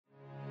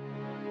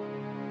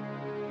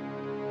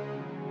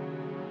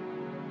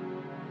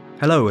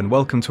Hello and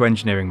welcome to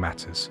Engineering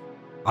Matters.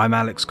 I'm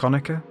Alex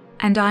Conacher.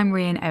 And I'm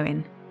Rhian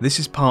Owen. This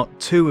is part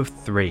 2 of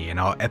 3 in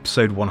our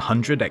episode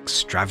 100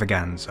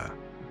 extravaganza.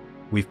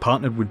 We've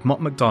partnered with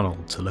Mott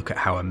MacDonald to look at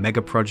how a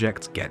mega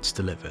project gets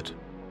delivered.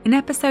 In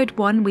episode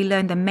 1, we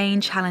learned the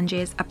main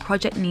challenges a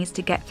project needs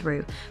to get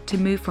through to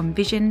move from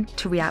vision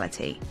to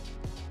reality.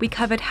 We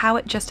covered how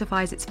it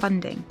justifies its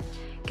funding,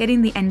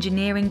 getting the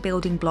engineering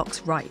building blocks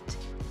right,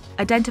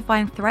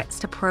 identifying threats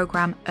to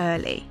program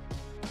early,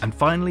 and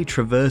finally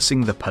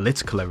traversing the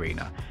political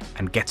arena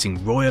and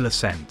getting royal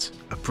assent,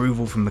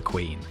 approval from the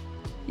Queen.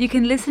 You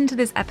can listen to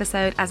this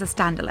episode as a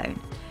standalone,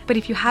 but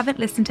if you haven't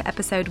listened to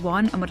episode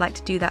 1 and would like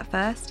to do that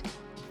first,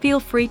 feel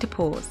free to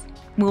pause.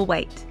 We'll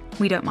wait.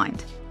 We don't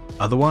mind.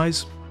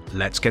 Otherwise,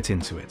 let's get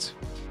into it.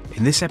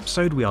 In this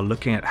episode, we are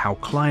looking at how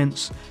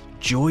clients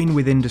join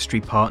with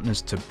industry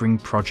partners to bring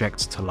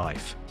projects to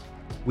life.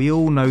 We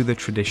all know the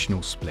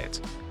traditional split.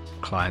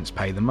 Clients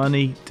pay the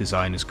money,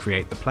 designers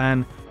create the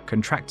plan,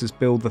 contractors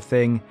build the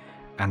thing,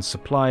 and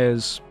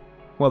suppliers,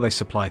 well, they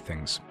supply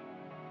things.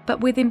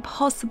 But with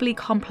impossibly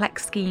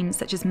complex schemes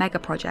such as mega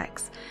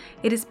projects,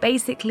 it is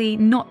basically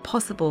not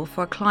possible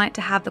for a client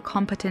to have the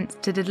competence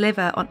to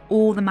deliver on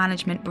all the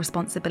management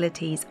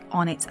responsibilities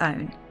on its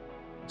own.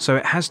 So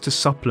it has to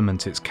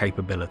supplement its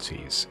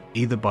capabilities,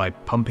 either by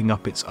pumping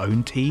up its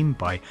own team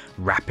by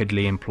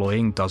rapidly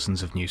employing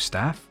dozens of new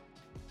staff,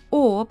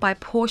 or by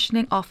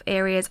portioning off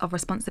areas of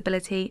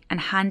responsibility and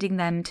handing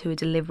them to a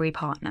delivery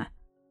partner.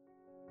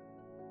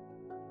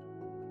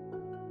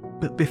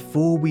 But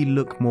before we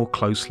look more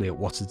closely at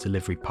what a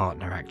delivery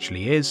partner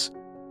actually is,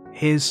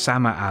 here's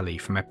Samar Ali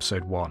from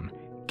episode 1,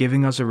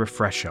 giving us a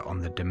refresher on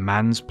the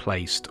demands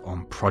placed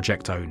on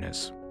project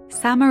owners.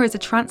 Samar is a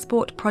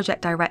transport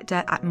project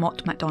director at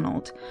Mott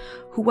MacDonald,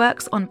 who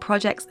works on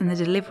projects in the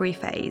delivery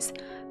phase,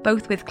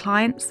 both with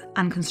clients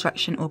and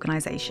construction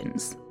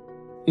organisations.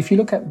 If you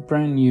look at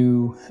brand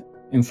new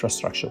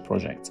infrastructure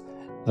project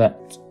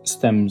that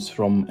stems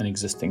from an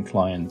existing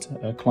client,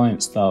 a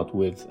client starts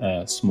with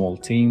a small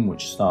team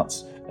which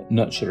starts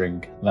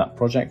nurturing that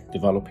project,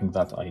 developing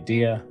that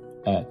idea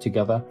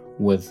together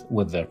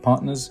with their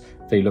partners.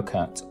 They look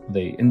at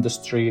the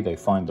industry, they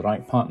find the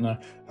right partner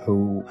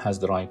who has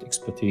the right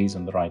expertise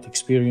and the right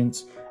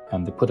experience,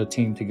 and they put a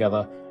team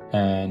together.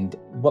 And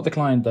what the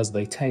client does,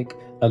 they take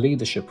a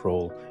leadership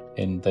role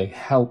and they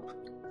help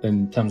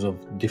in terms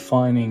of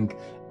defining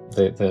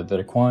the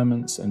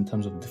requirements, in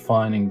terms of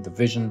defining the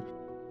vision.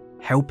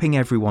 Helping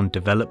everyone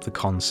develop the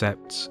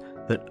concepts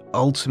that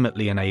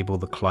ultimately enable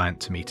the client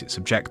to meet its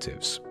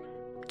objectives.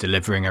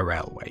 Delivering a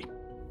railway,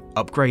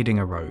 upgrading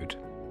a road.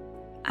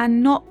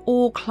 And not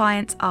all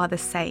clients are the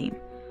same,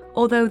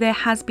 although there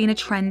has been a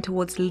trend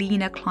towards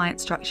leaner client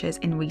structures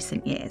in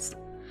recent years,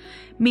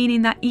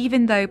 meaning that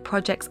even though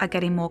projects are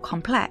getting more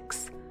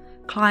complex,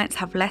 clients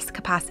have less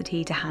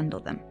capacity to handle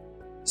them.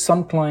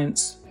 Some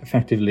clients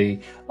effectively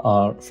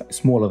are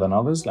smaller than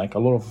others. Like a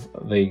lot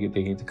of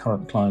the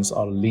current clients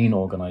are lean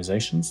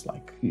organizations.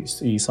 Like you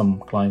see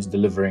some clients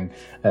delivering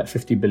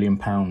 £50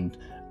 billion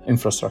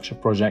infrastructure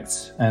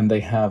projects, and they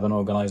have an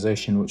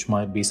organization which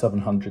might be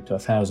 700 to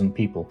 1,000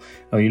 people.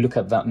 Now you look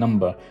at that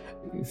number,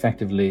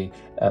 effectively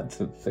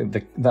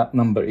that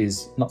number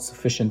is not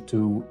sufficient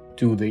to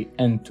do the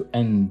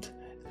end-to-end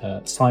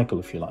cycle,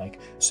 if you like.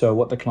 So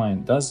what the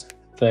client does,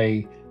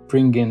 they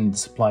bring in the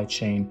supply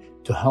chain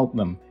to help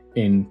them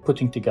in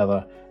putting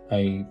together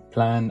a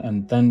plan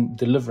and then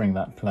delivering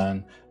that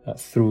plan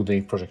through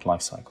the project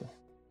lifecycle.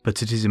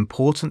 But it is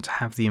important to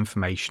have the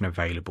information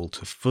available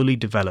to fully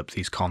develop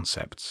these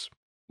concepts.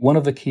 One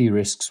of the key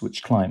risks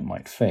which client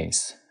might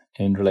face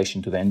in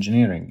relation to the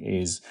engineering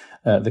is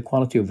the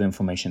quality of the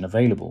information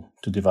available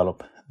to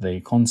develop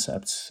the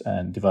concepts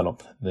and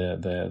develop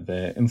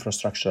the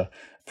infrastructure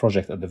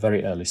project at the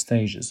very early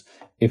stages.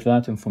 If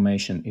that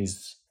information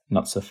is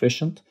not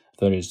sufficient,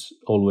 there is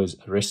always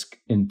a risk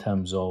in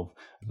terms of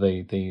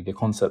the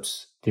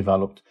concepts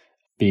developed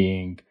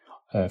being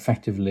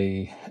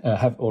effectively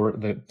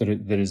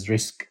there is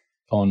risk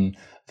on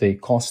the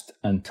cost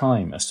and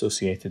time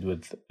associated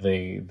with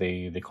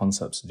the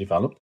concepts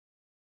developed.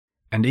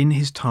 And in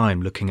his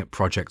time looking at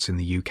projects in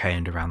the UK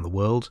and around the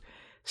world,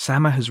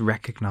 Samar has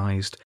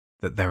recognised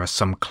that there are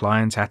some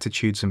client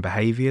attitudes and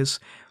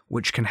behaviours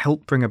which can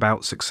help bring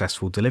about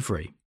successful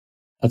delivery.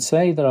 I'd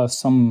say there are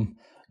some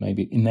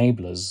maybe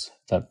enablers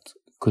that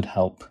could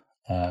help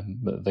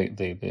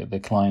the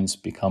clients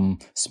become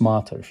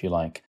smarter, if you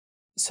like.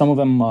 Some of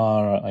them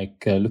are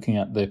like looking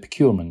at the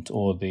procurement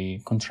or the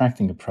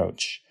contracting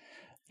approach.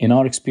 In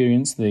our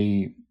experience,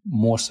 the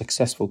more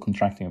successful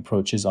contracting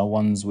approaches are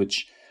ones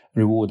which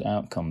reward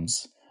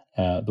outcomes,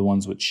 the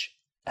ones which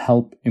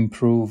help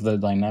improve the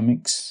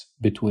dynamics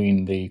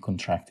between the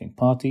contracting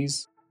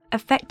parties.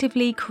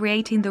 Effectively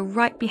creating the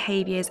right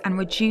behaviours and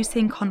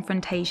reducing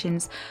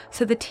confrontations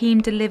so the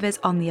team delivers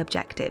on the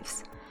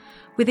objectives.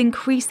 With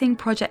increasing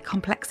project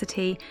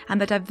complexity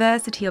and the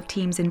diversity of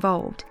teams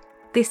involved,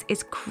 this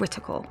is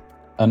critical.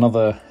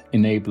 Another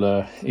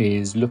enabler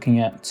is looking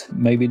at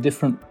maybe a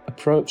different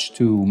approach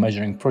to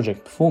measuring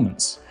project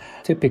performance.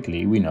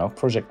 Typically, we know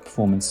project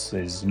performance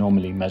is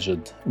normally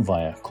measured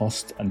via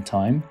cost and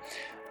time.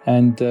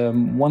 And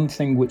one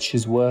thing which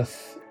is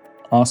worth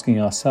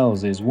asking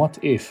ourselves is, what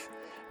if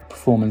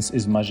performance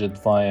is measured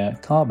via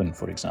carbon,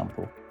 for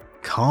example?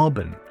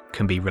 Carbon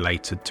can be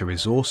related to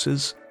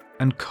resources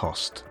and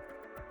cost.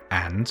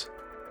 And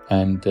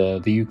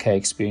the UK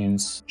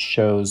experience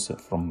shows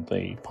from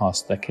the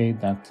past decade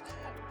that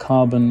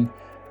carbon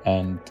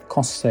and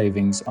cost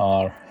savings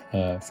are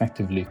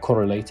effectively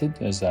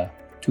correlated as a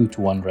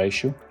 2-to-1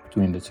 ratio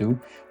between the two,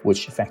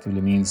 which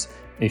effectively means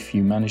if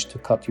you manage to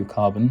cut your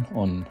carbon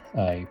on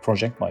a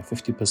project by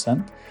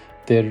 50%,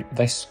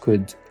 this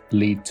could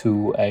lead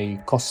to a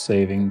cost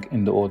saving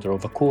in the order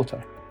of a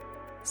quarter.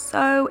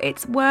 So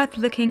it's worth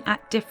looking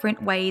at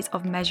different ways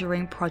of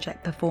measuring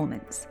project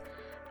performance,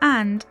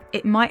 and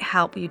it might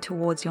help you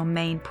towards your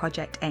main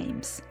project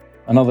aims.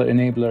 Another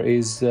enabler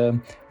is the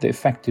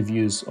effective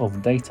use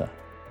of data.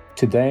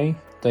 Today,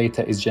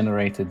 data is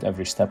generated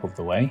every step of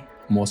the way.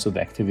 Most of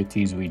the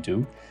activities we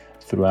do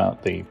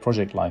throughout the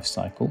project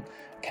lifecycle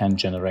can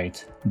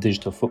generate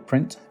digital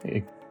footprint.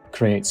 It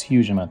creates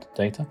huge amount of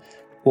data.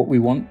 What we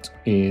want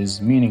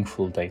is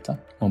meaningful data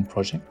on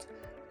project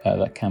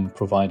that can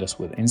provide us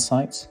with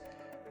insights,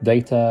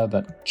 data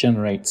that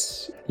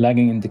generates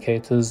lagging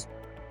indicators.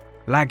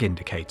 Lag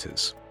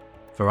indicators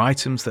for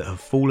items that have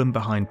fallen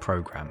behind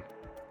program.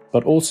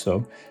 But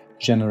also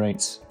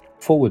generates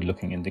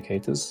forward-looking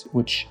indicators,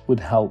 which would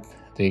help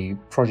the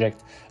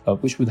project,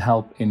 which would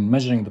help in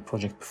measuring the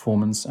project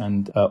performance,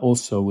 and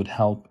also would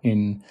help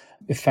in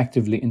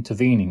effectively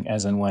intervening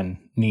as and when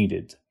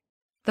needed.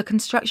 The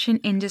construction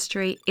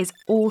industry is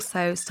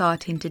also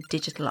starting to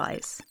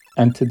digitalize.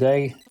 And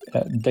today,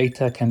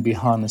 data can be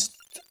harnessed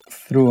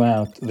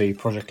throughout the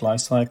project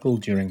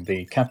lifecycle during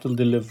the capital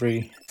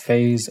delivery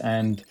phase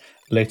and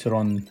later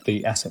on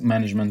the asset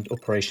management,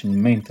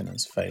 operation,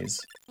 maintenance phase.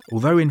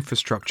 Although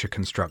infrastructure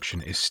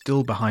construction is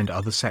still behind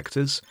other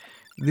sectors,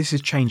 this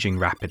is changing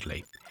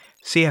rapidly.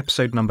 See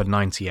episode number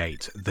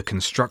 98, The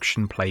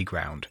Construction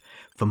Playground,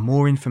 for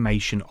more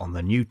information on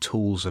the new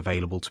tools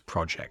available to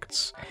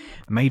projects,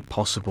 made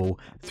possible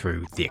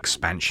through the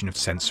expansion of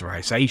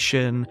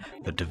sensorization,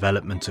 the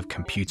development of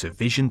computer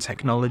vision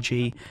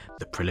technology,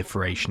 the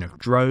proliferation of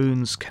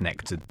drones,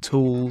 connected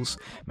tools,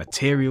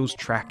 materials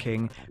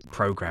tracking,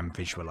 program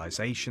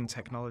visualization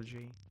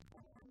technology.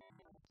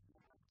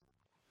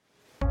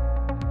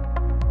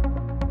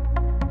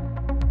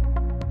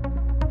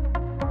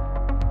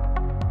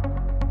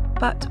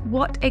 But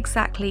what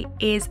exactly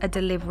is a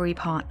delivery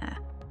partner?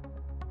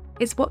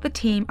 It's what the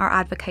team are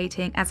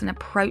advocating as an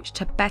approach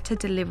to better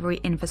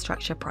delivery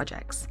infrastructure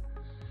projects.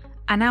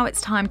 And now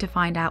it's time to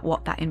find out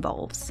what that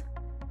involves.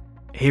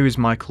 Here is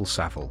Michael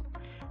Saville,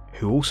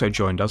 who also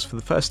joined us for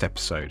the first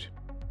episode.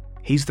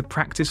 He's the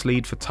practice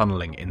lead for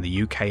tunnelling in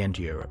the UK and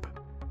Europe.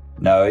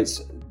 No,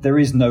 there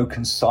is no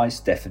concise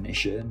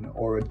definition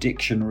or a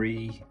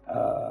dictionary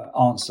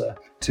answer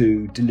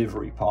to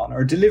delivery partner.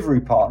 A delivery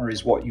partner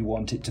is what you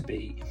want it to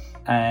be,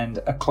 and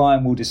a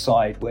client will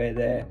decide where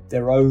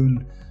their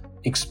own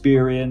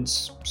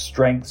experience,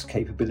 strengths,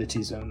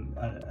 capabilities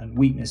and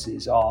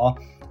weaknesses are,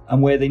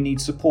 and where they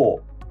need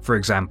support. For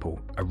example,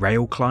 a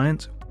rail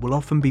client will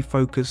often be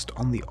focused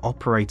on the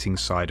operating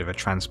side of a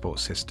transport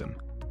system.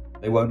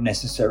 They won't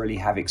necessarily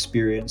have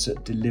experience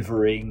at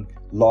delivering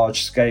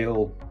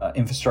large-scale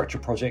infrastructure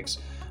projects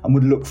and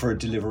would look for a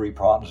delivery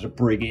partner to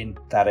bring in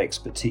that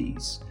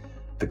expertise.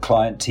 The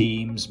client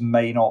teams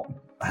may not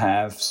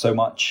have so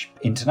much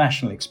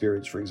international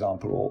experience, for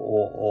example,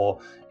 or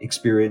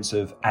experience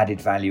of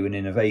added value and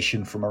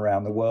innovation from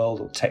around the world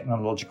or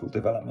technological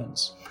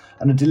developments.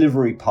 And a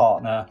delivery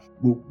partner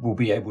will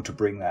be able to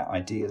bring that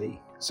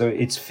ideally. So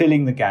it's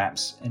filling the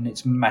gaps and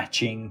it's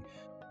matching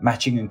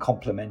and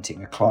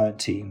complementing a client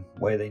team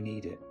where they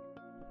need it.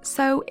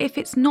 So if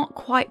it's not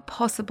quite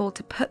possible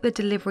to put the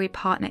delivery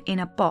partner in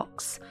a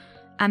box,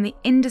 and the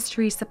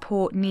industry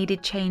support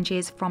needed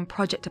changes from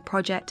project to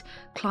project,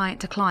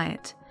 client to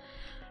client,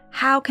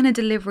 how can a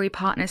delivery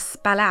partner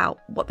spell out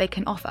what they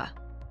can offer?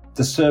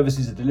 The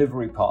services a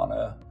delivery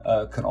partner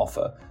can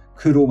offer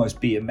could almost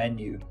be a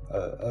menu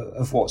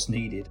of what's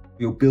needed.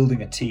 You're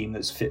building a team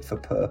that's fit for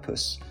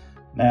purpose.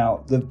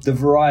 Now, the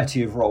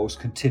variety of roles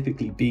can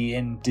typically be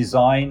in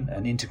design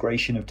and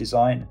integration of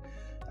design,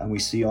 and we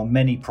see on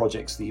many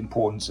projects the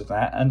importance of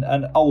that.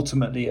 And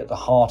ultimately, at the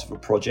heart of a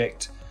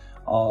project,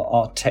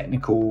 our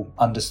technical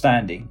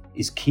understanding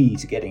is key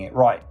to getting it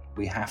right.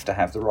 We have to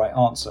have the right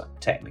answer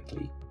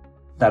technically.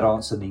 That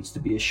answer needs to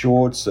be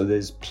assured, so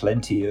there's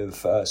plenty of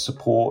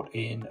support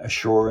in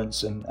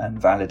assurance and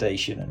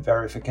validation and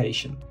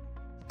verification.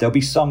 There'll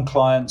be some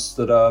clients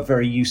that are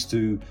very used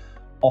to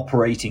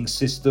operating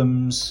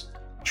systems,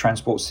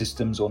 transport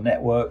systems or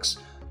networks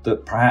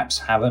that perhaps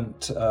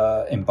haven't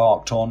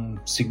embarked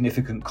on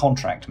significant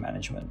contract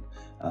management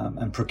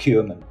and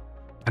procurement.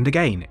 And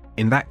again,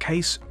 in that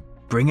case,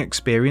 bring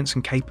experience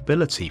and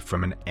capability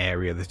from an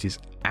area that is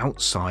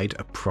outside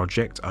a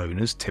project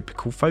owner's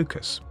typical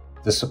focus.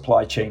 the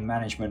supply chain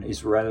management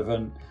is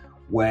relevant,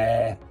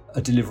 where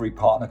a delivery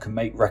partner can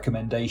make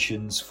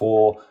recommendations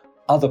for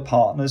other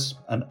partners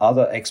and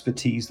other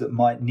expertise that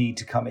might need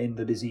to come in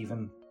that is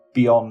even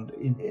beyond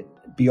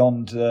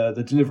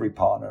the delivery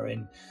partner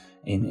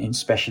in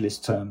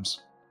specialist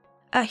terms.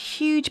 A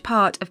huge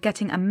part of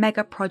getting a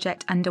mega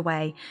project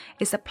underway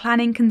is the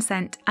planning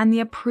consent and the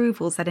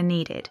approvals that are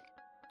needed,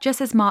 just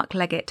as Mark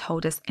Leggett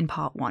told us in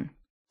part 1.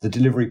 The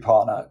delivery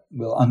partner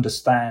will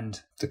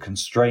understand the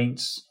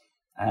constraints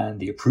and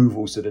the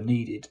approvals that are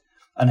needed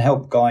and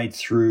help guide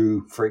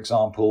through, for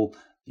example,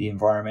 the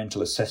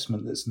environmental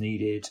assessment that's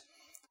needed,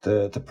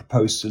 the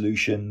proposed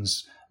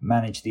solutions,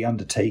 manage the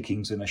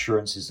undertakings and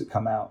assurances that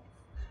come out.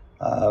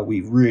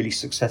 We really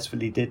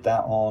successfully did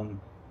that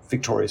on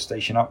Victoria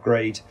Station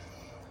upgrade,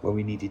 where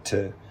we needed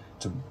to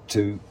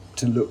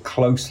look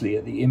closely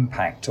at the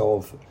impact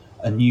of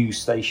a new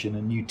station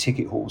and new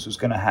ticket halls was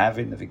going to have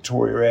in the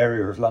Victoria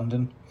area of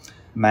London,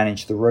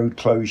 manage the road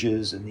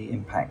closures and the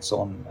impacts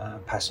on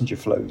passenger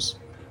flows,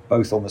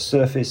 both on the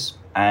surface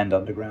and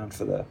underground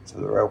for the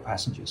rail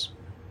passengers.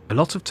 A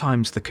lot of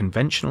times the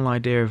conventional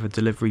idea of a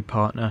delivery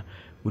partner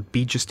would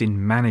be just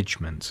in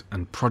management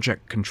and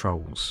project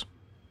controls.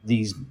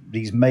 These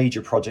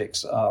major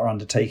projects are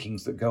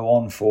undertakings that go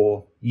on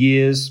for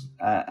years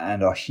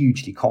and are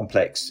hugely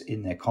complex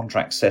in their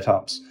contract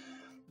setups.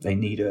 They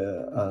need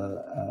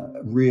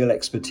a real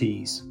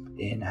expertise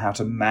in how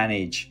to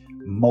manage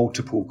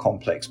multiple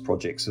complex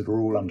projects that are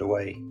all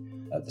underway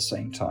at the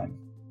same time.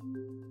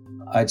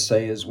 I'd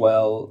say as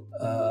well,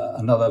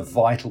 another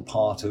vital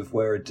part of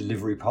where a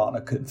delivery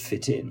partner can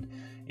fit in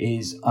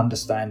is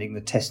understanding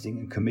the testing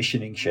and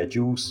commissioning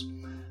schedules,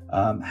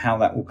 how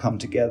that will come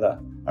together.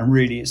 And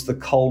really it's the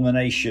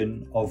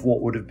culmination of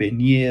what would have been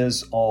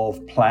years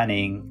of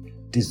planning,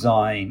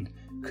 design,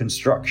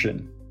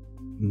 construction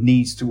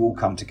needs to all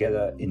come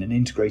together in an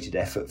integrated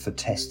effort for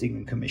testing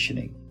and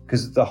commissioning,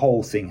 because the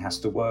whole thing has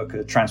to work.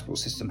 A transport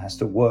system has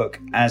to work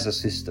as a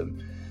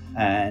system.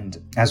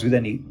 And as with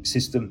any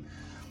system,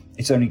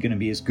 it's only going to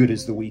be as good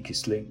as the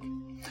weakest link.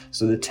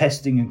 So the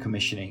testing and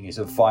commissioning is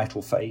a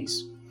vital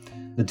phase.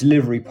 The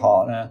delivery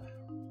partner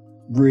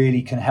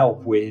really can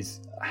help with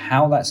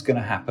how that's going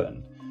to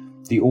happen,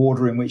 the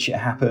order in which it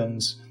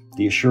happens,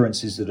 the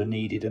assurances that are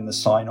needed and the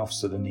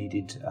sign-offs that are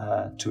needed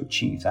to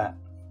achieve that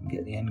and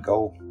get the end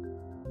goal.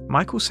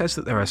 Michael says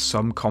that there are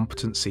some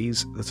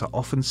competencies that are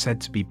often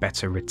said to be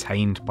better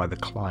retained by the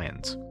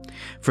client.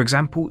 For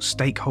example,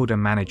 stakeholder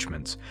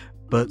management,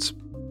 but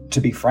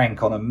to be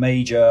frank, on a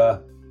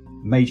major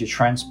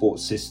transport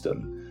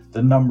system,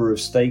 the number of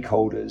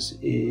stakeholders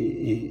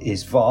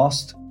is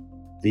vast.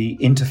 The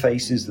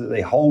interfaces that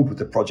they hold with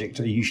the project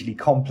are usually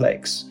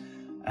complex,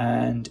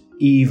 and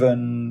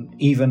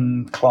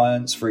even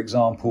clients, for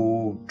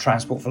example,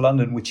 Transport for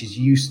London, which is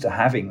used to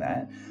having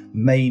that,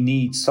 may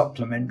need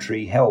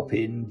supplementary help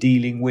in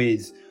dealing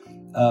with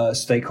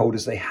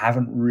stakeholders they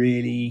haven't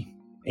really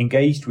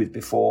engaged with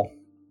before.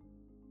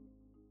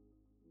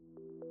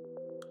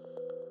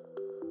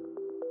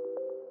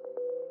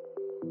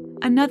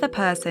 Another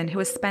person who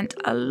has spent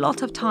a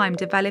lot of time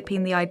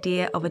developing the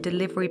idea of a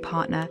delivery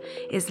partner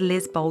is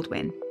Liz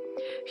Baldwin,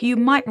 who you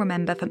might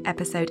remember from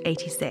episode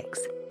 86,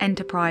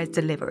 Enterprise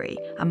Delivery,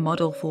 a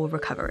Model for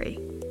Recovery.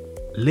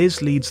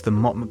 Liz leads the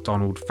Mott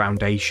MacDonald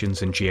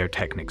Foundations and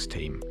Geotechnics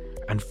team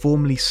and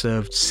formerly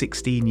served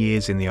 16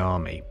 years in the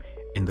Army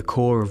in the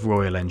Corps of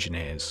Royal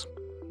Engineers.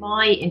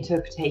 My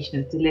interpretation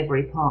of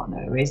delivery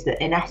partner is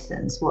that in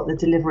essence what the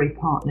delivery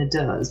partner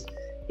does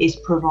is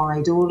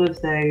provide all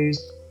of those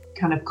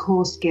kind of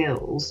core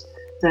skills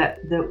that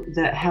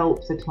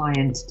help the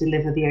client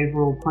deliver the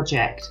overall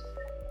project.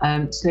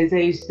 So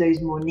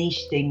those more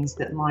niche things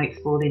that might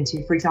fall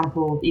into, for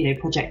example,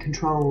 project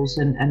controls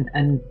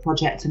and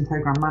project and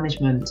program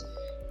management.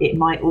 It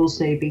might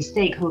also be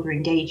stakeholder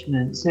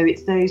engagement. So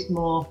it's those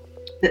more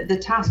the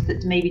tasks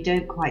that maybe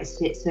don't quite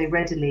sit so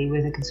readily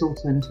with a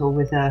consultant or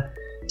with a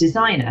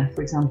designer,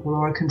 for example,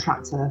 or a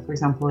contractor, for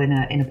example, in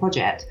a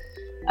project.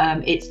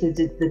 It's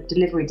the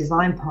delivery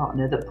design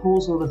partner that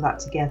pulls all of that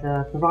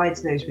together,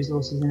 provides those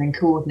resources, and then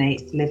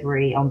coordinates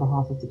delivery on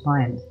behalf of the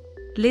client.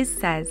 Liz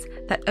says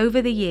that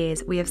over the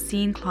years we have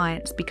seen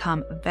clients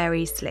become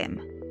very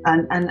slim.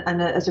 And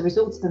as a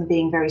result of them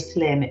being very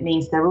slim, it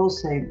means they're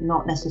also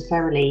not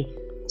necessarily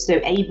so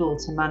able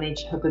to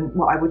manage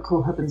what I would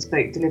call hub and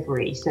spoke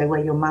delivery, so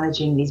where you're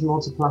managing these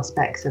multiple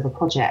aspects of a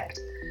project.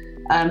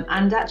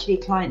 And actually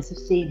clients have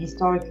seen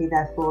historically,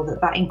 therefore,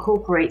 that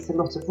incorporates a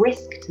lot of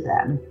risk to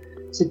them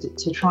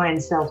to try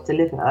and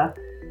self-deliver.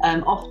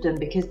 Often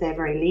because they're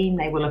very lean,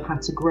 they will have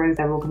had to grow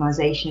their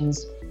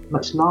organisations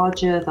much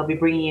larger. They'll be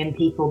bringing in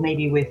people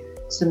maybe with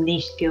some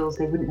niche skills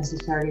they wouldn't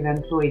necessarily have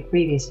employed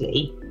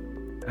previously.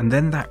 And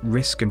then that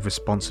risk and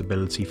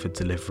responsibility for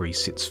delivery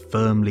sits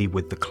firmly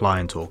with the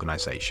client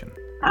organisation.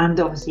 And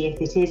obviously if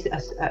it is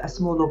a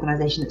small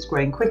organisation that's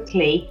growing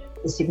quickly,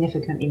 there's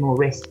significantly more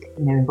risk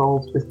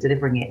involved with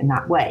delivering it in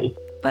that way.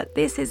 But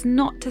this is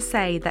not to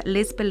say that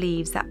Liz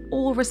believes that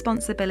all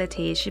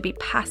responsibilities should be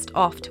passed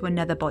off to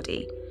another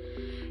body.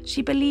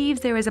 She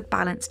believes there is a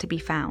balance to be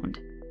found.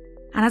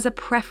 and has a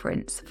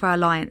preference for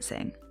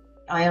alliancing.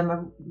 I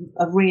am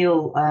a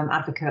real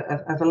advocate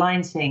of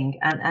alliancing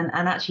and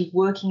actually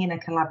working in a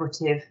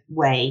collaborative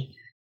way.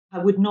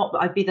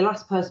 I'd be the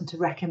last person to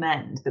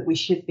recommend that we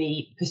should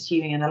be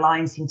pursuing an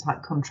alliancing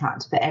type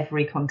contract for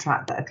every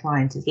contract that a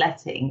client is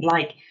letting.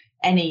 Like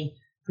any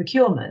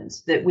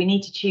procurement, that we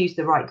need to choose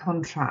the right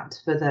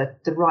contract for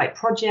the right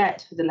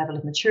project, for the level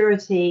of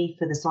maturity,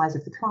 for the size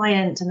of the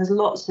client. And there's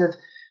lots of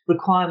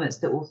requirements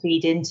that will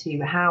feed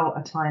into how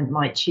a client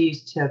might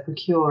choose to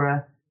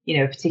procure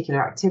a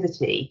particular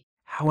activity.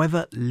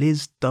 However,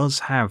 Liz does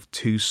have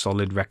two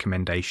solid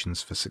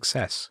recommendations for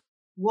success.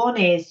 One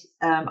is,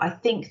 I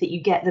think that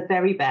you get the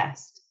very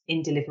best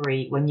in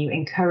delivery when you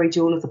encourage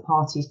all of the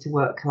parties to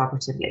work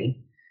collaboratively.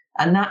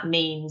 And that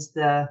means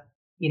that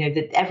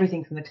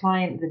everything from the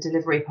client, the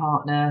delivery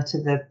partner,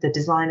 to the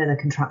designer,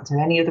 the contractor,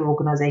 any other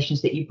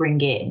organisations that you bring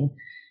in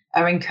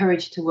are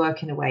encouraged to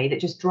work in a way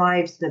that just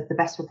drives the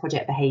best for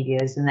project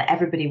behaviours and that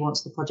everybody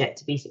wants the project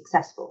to be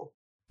successful.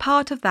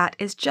 Part of that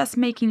is just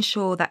making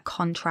sure that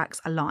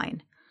contracts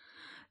align.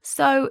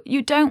 So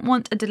you don't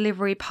want a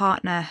delivery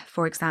partner,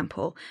 for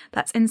example,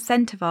 that's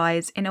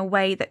incentivised in a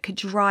way that could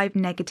drive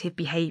negative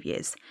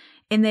behaviours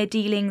in their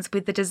dealings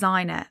with the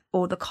designer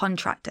or the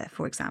contractor,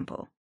 for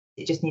example.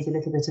 It just needs a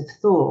little bit of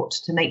thought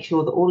to make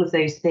sure that all of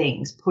those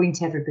things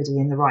point everybody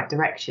in the right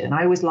direction.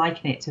 I always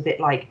liken it to a bit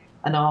like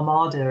an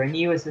armada, and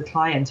you as the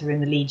client are in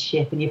the lead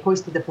ship and you've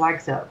hoisted the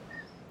flags up.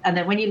 And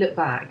then when you look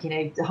back,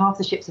 half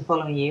the ships are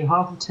following you,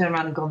 half have turned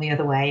around and gone the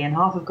other way, and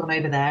half have gone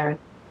over there.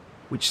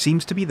 Which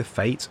seems to be the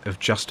fate of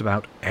just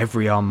about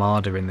every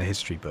armada in the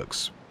history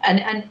books.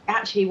 And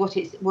actually what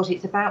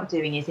it's about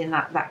doing is in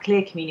that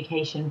clear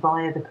communication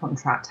via the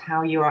contract,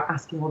 how you are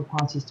asking all the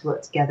parties to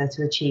work together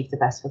to achieve the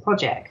best for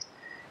project.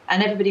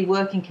 And everybody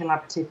working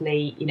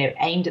collaboratively,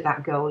 aimed at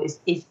that goal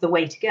is the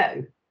way to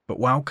go. But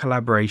while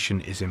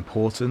collaboration is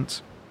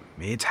important,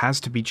 it has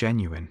to be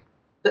genuine.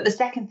 But the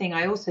second thing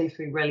I also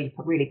feel really,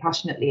 really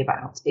passionately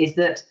about is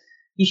that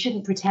you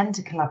shouldn't pretend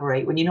to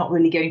collaborate when you're not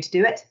really going to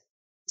do it.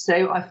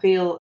 So I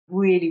feel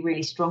really,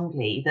 really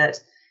strongly that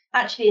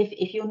actually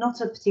if you're not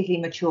a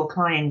particularly mature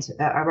client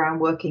around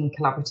working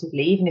collaboratively,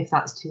 even if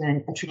that's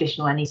to a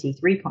traditional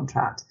NEC3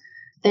 contract,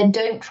 then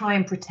don't try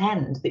and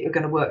pretend that you're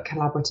going to work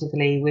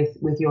collaboratively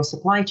with your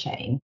supply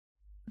chain.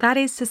 That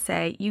is to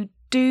say, you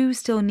do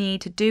still need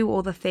to do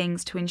all the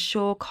things to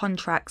ensure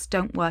contracts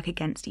don't work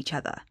against each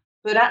other.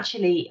 But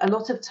actually, a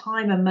lot of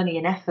time and money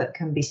and effort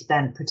can be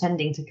spent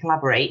pretending to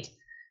collaborate.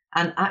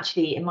 And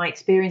actually, in my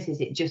experiences,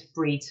 it just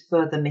breeds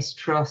further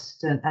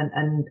mistrust and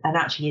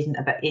actually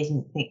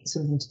isn't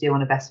something to do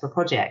on a best for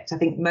project. I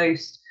think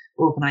most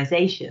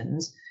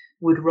organisations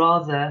would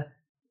rather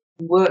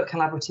work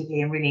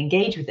collaboratively and really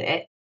engage with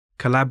it.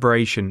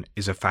 Collaboration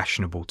is a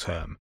fashionable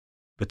term,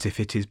 but if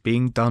it is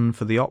being done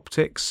for the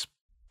optics,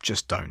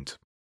 just don't.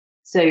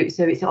 So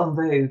it's on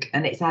vogue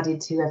and it's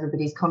added to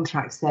everybody's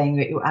contracts saying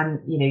that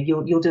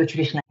you'll do a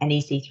traditional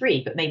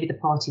NEC3, but maybe the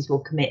parties will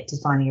commit to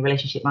signing a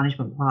relationship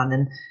management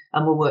plan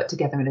and will work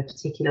together in a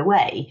particular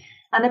way.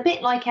 And a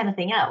bit like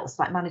anything else,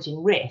 like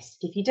managing risk,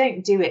 if you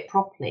don't do it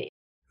properly,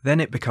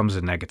 then it becomes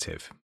a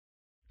negative.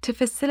 To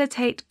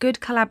facilitate good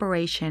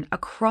collaboration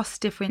across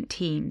different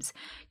teams,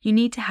 you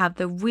need to have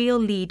the real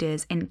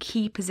leaders in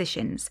key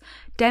positions,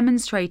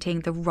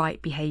 demonstrating the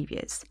right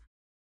behaviours.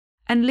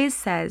 And Liz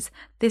says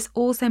this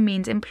also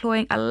means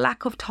employing a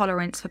lack of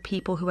tolerance for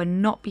people who are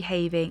not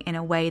behaving in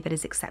a way that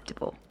is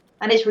acceptable.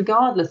 And it's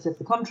regardless of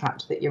the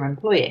contract that you're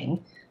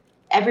employing.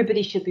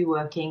 Everybody should be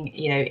working,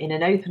 in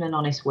an open and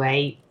honest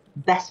way,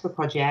 best for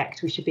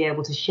project. We should be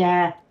able to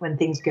share when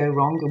things go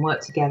wrong and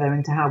work together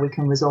into how we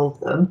can resolve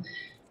them.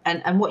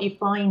 And what you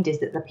find is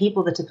that the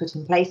people that are put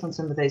in place on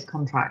some of those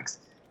contracts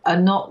are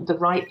not the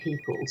right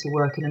people to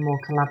work in a more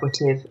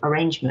collaborative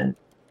arrangement.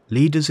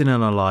 Leaders in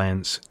an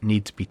alliance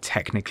need to be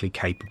technically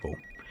capable,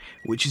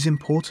 which is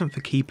important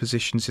for key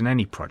positions in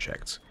any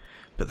project,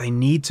 but they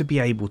need to be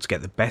able to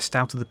get the best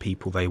out of the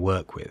people they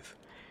work with.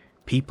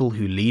 People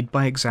who lead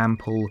by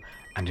example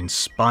and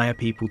inspire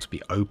people to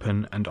be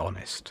open and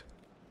honest.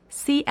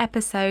 See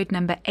episode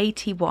number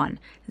 81,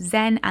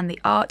 Zen and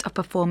the Art of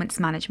Performance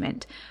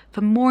Management,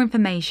 for more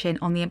information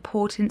on the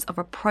importance of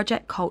a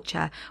project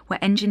culture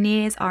where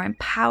engineers are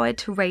empowered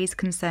to raise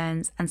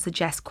concerns and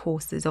suggest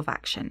courses of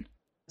action.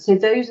 So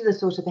those are the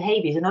sort of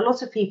behaviours. And a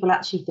lot of people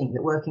actually think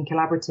that working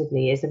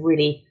collaboratively is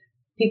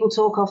people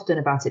talk often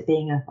about it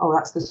being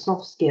that's the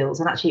soft skills.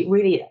 And actually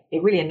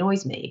it really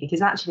annoys me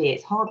because actually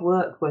it's hard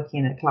work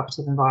working in a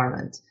collaborative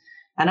environment.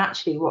 And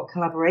actually what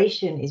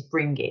collaboration is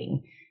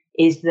bringing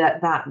is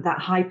that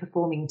high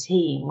performing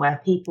team where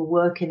people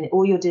work in it.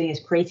 All you're doing is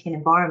creating an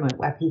environment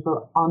where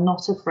people are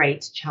not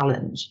afraid to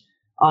challenge,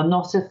 are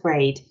not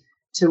afraid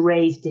to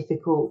raise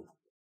difficult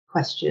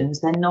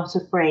questions. They're not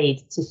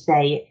afraid to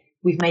say,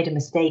 we've made a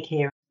mistake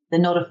here. They're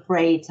not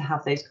afraid to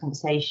have those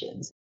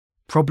conversations.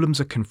 Problems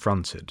are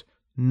confronted,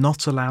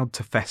 not allowed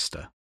to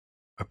fester.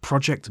 A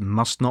project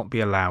must not be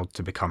allowed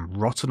to become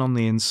rotten on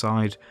the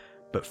inside,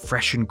 but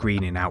fresh and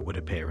green in outward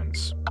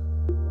appearance.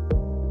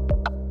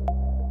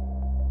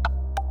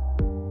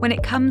 When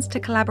it comes to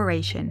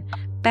collaboration,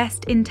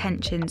 best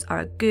intentions are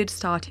a good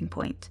starting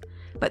point,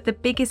 but the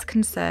biggest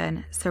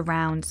concern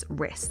surrounds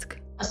risk.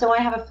 So I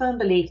have a firm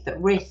belief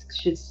that risk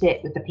should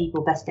sit with the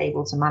people best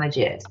able to manage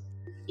it.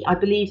 I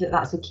believe that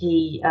that's a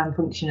key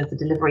function of the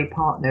delivery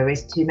partner,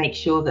 is to make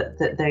sure that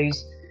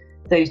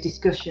those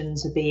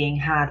discussions are being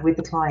had with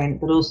the client,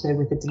 but also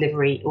with the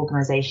delivery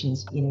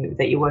organisations,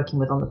 that you're working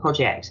with on the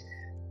project.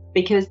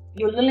 Because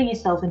you're lulling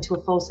yourself into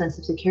a false sense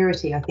of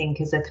security, I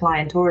think, as a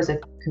client or as a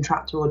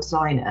contractor or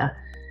designer,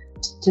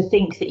 to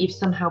think that you've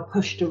somehow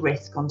pushed a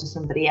risk onto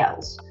somebody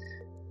else.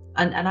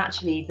 And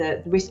actually,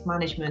 the risk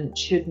management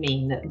should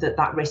mean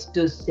that risk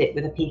does sit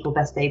with the people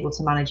best able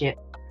to manage it.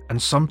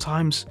 And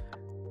sometimes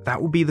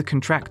that will be the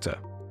contractor.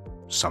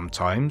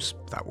 Sometimes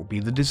that will be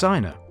the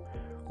designer.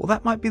 Or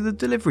that might be the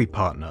delivery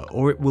partner,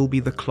 or it will be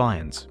the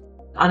client.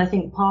 And I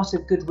think part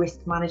of good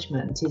risk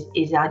management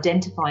is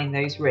identifying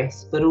those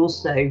risks, but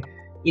also,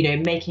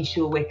 making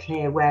sure we're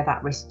clear where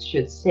that risk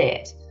should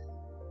sit.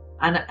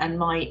 And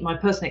my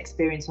personal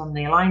experience on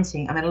the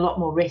alliancing, a lot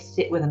more risks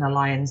sit with an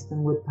alliance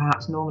than would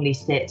perhaps normally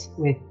sit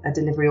with a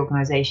delivery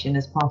organisation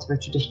as part of a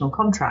traditional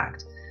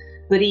contract.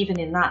 But even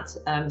in that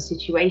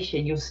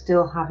situation, you're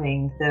still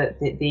having the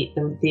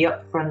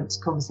upfront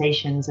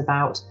conversations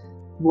about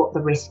what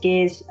the risk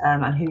is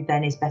and who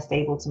then is best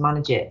able to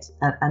manage it.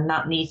 And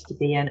that needs to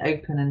be an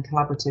open and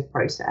collaborative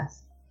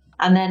process.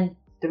 And then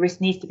the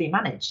risk needs to be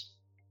managed.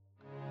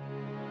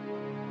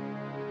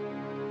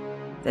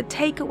 The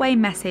takeaway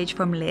message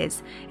from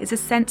Liz is a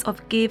sense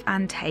of give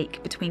and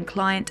take between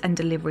client and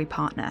delivery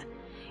partner,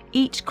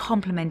 each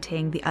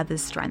complementing the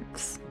other's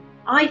strengths.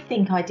 I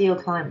think ideal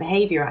client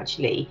behaviour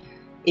actually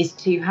is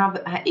to have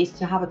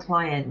a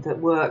client that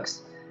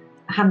works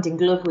hand in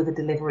glove with a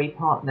delivery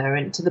partner,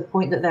 and to the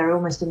point that they're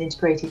almost an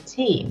integrated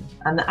team,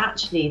 and that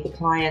actually the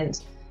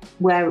client,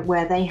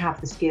 where they have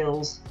the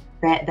skills,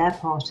 they're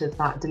part of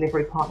that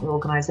delivery partner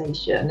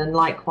organisation, and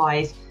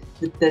likewise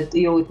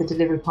the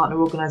delivery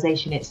partner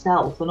organisation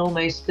itself, and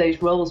almost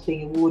those roles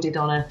being awarded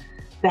on a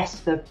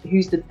best for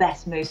who's the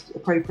best, most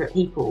appropriate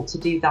people to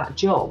do that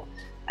job.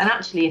 And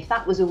actually, if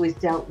that was always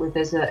dealt with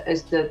as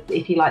the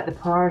if you like the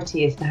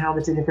priority as to how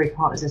the delivery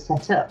partners are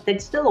set up,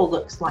 they'd still all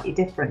look slightly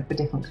different for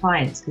different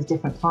clients, because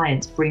different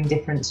clients bring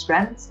different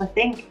strengths, I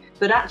think.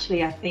 But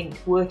actually, I think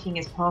working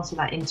as part of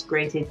that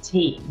integrated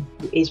team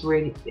is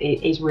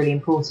really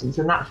important,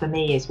 and that for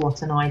me is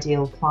what an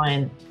ideal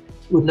client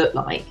would look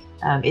like,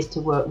 is to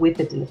work with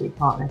the delivery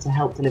partner to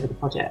help deliver the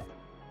project.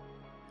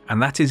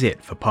 And that is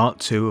it for part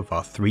 2 of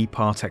our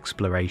 3-part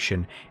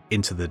exploration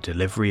into the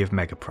delivery of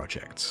mega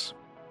projects.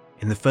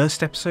 In the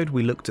first episode,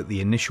 we looked at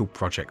the initial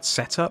project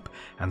setup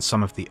and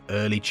some of the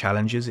early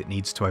challenges it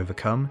needs to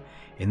overcome.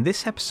 In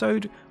this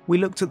episode, we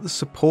looked at the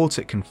support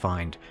it can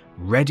find,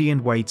 ready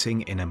and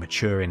waiting in a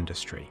mature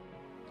industry.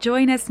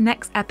 Join us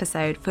next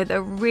episode for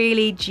the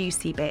really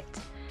juicy bit: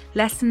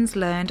 lessons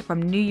learned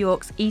from New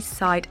York's East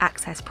Side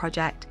Access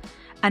Project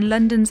and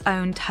London's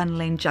own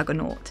tunnelling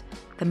juggernaut,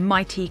 the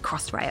mighty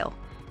Crossrail.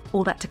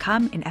 All that to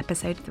come in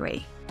episode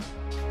 3.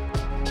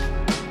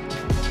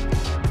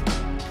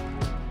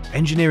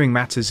 Engineering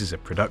Matters is a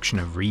production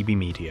of Reby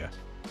Media.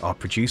 Our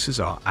producers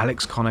are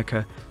Alex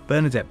Conacher,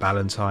 Bernadette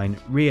Ballantyne,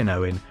 Rhian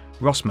Owen,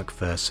 Ross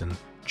McPherson,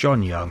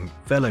 John Young,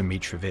 Velo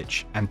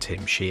Mitrovic and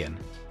Tim Sheehan.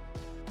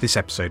 This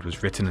episode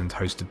was written and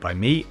hosted by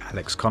me,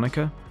 Alex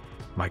Conacher.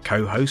 My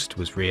co-host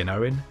was Rhian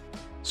Owen.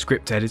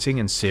 Script editing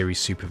and series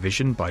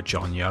supervision by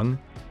John Young.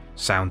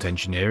 Sound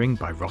engineering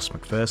by Ross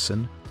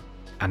McPherson.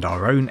 And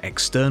our own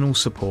external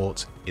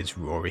support is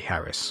Rory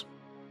Harris.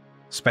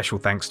 Special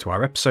thanks to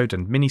our episode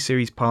and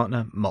mini-series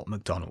partner, Mott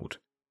MacDonald.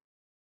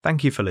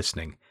 Thank you for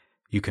listening.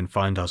 You can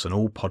find us on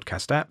all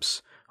podcast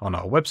apps, on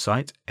our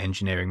website,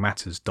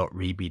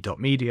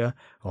 engineeringmatters.reby.media,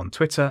 on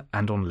Twitter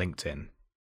and on LinkedIn.